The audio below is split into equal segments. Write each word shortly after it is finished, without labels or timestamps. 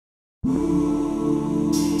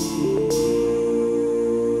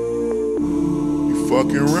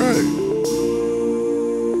fucking right.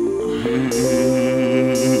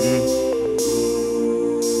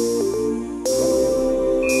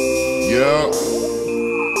 Yeah.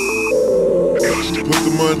 Put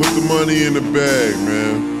the money in the bag,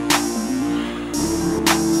 man.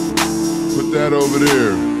 Put that over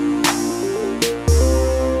there.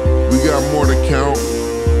 We got more to count.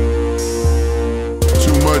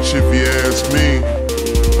 Too much if you ask me.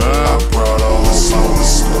 I brought a whole load of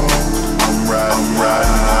smoke. I'm riding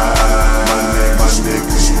high. My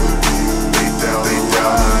niggas with me. They down to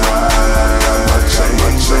ride. Got my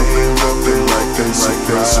chain looking like they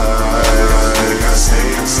surprised. Niggas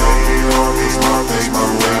hating on me, homies, my paper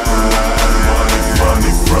ride.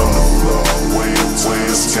 Money from the floor, way up to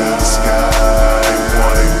the sky.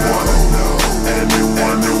 They wanna know, and they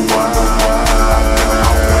wonder why.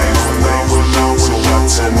 I wait when I was young, so I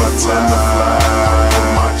took my time to fly.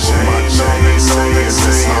 My chain, they say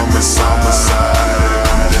it's homicide.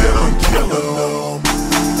 I'm killing them.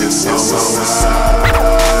 It's homicide.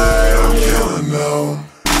 I'm killing them.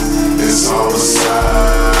 It's homicide.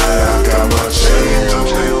 I got my change up,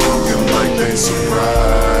 they looking like they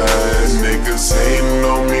surprised. Niggas hating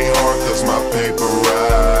on me hard cause my paper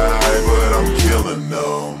right, but I'm killing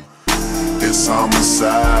them. It's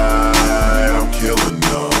homicide. I'm killing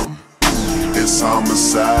them. It's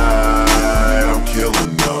homicide. I'm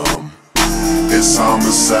killing them. It's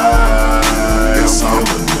homicide. I'm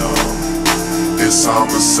killing them. It's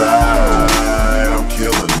homicide. I'm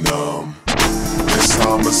killing them. It's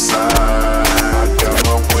homicide. I got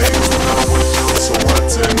my ways when I was young, so I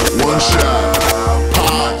tend to fly. One shot.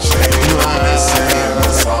 Put my chain on this hand.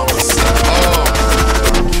 It's homicide.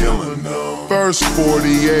 I'm killing them. First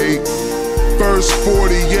 48. First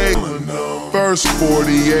 48. First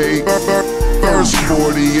 48. First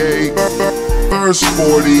 48. First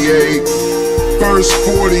 48. First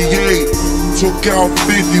 48. Took out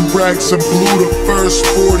 50 racks and blew the first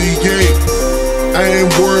 48. I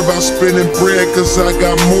ain't worried about spending bread cause I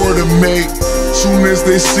got more to make. Soon as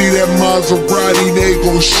they see that Maserati, they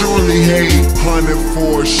gon' surely hate. 100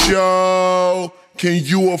 for a show, can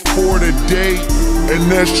you afford a date?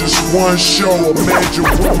 And that's just one show, imagine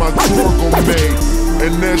what my tour gon' make.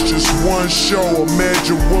 And that's just one show,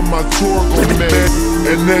 imagine what my tour gon' make.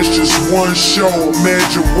 And that's just one show,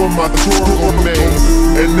 imagine what my tour gon' make.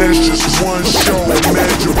 And that's just one show,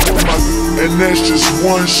 imagine what my And that's just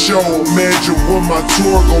one show, imagine what my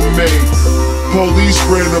tour gon' make. Police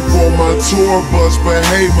ran up on my tour bus, but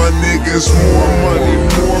hey my niggas, more money,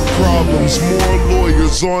 more problems, more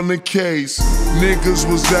lawyers on the case. Niggas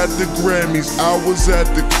was at the Grammys, I was at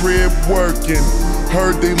the crib working.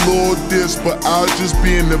 Heard they lulled this, but I'll just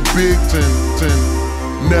be in the big ten.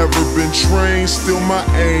 Never been trained, still my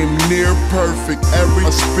aim near perfect. Every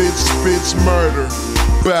spits murder.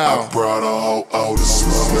 Bow. I brought a whole load of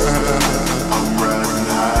smoke. I'm riding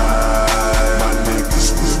high. My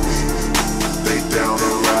niggas with me. They down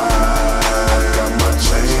to ride. Got my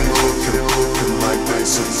chain looking like they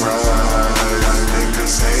surprised.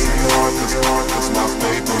 Niggas hating hard cause my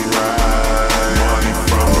paper right. Money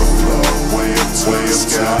from the floor, way up to the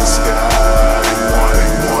sky. They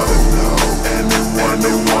wanna know, and they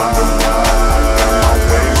wonder why. I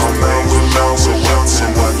wait on those so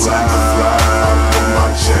what time to fly.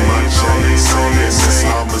 They say it's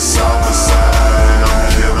homicide.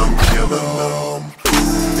 I'm killing them.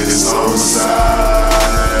 It's homicide.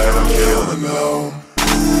 I'm killing them.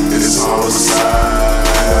 It's homicide.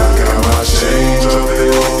 I got my change up, they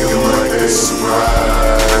looking like they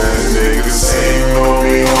surprised. Niggas hating on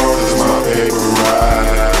me hard cause my paper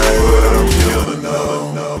right, but I'm killing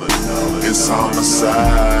them. It's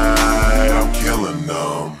homicide. I'm killing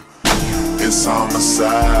them. It's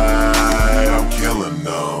homicide. I'm killing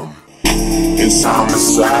them. It's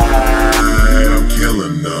homicide. I'm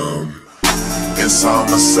killing them. It's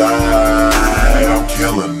homicide. I'm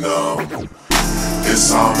killing them. It's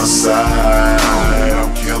homicide.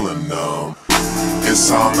 I'm killing them. It's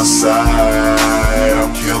homicide.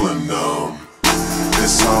 I'm killing them.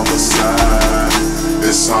 It's homicide.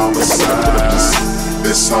 It's homicide.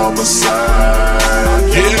 It's homicide. I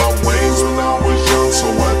got my wings when I was young, so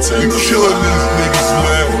I tend to fly. You killing these niggas,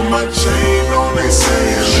 man. With my chain on, they say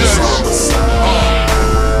it's homicide.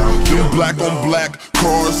 Them black on black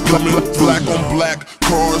cars coming, black on black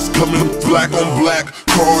cars coming, black on black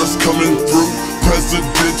cars coming through.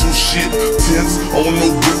 Presidential shit, tense on no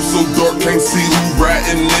whip so dark, can't see who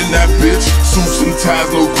riding in that bitch. Suits and ties,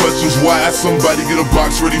 no questions why. Somebody get a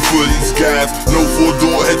box ready for these guys. No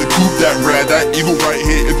 4-door, had to coupe that ride. That eagle right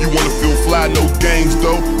here if you wanna feel fly. No games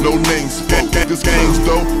though, no names spoke. This games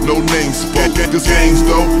though, no names spoke. This games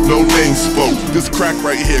though, no names spoke. This crack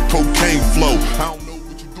right here, cocaine flow. I don't know.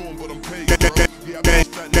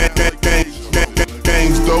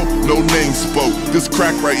 Games though, no name spoke. This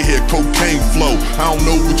crack right here, cocaine flow. I don't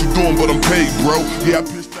know what you doing, but I'm paid, bro. Yeah, I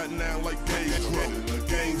pitch that now like Pedro.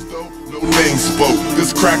 Games though, no name spoke.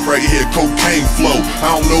 This crack right here, cocaine flow.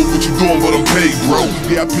 I don't know what you doing, but I'm paid, bro.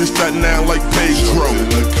 Yeah, I pitch that now like Pedro. In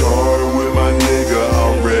the car with my nigga,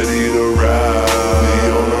 I'm ready to ride. We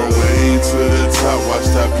on our way to the top, watch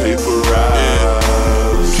that paper rise.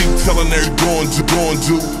 Telling her you're going to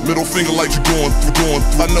middle finger like you're going through.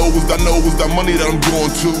 I know it's that money that I'm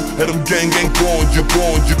going to. And them gang going you.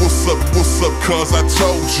 What's up, cuz I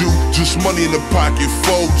told you. Just money in the pocket,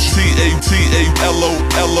 fold TATALOLORGANG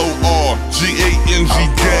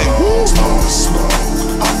gang.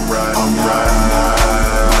 I'm riding high.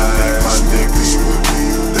 My niggas with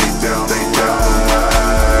me, they down the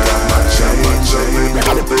ride. Got my chain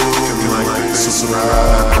up, they looking like they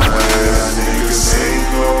surprised. Niggas ain't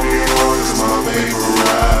know me hard, cause my paper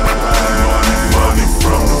ride. Money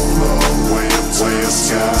from the floor, way up to the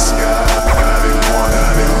sky. They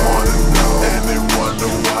wanna know, and they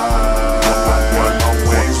wonder why. What my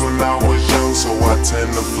wings when I was young, so I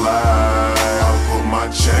tend to fly. I put my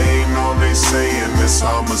chain on, they saying it's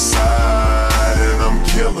homicide, and I'm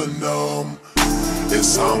killing them.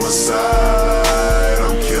 It's homicide,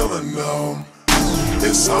 I'm killing them.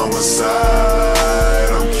 It's homicide,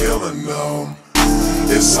 I'm killing them.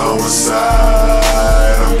 It's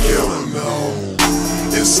homicide, I'm killing them.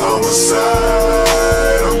 It's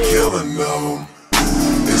homicide, I'm killing them.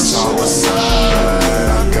 It's homicide.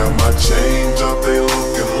 I got my change up, they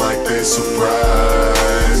looking like they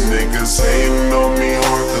surprised. Niggas hating on me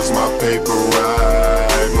hard cause my paper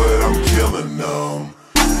ride, but I'm killing them.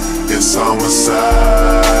 It's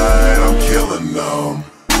homicide, I'm killing them.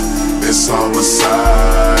 It's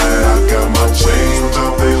homicide.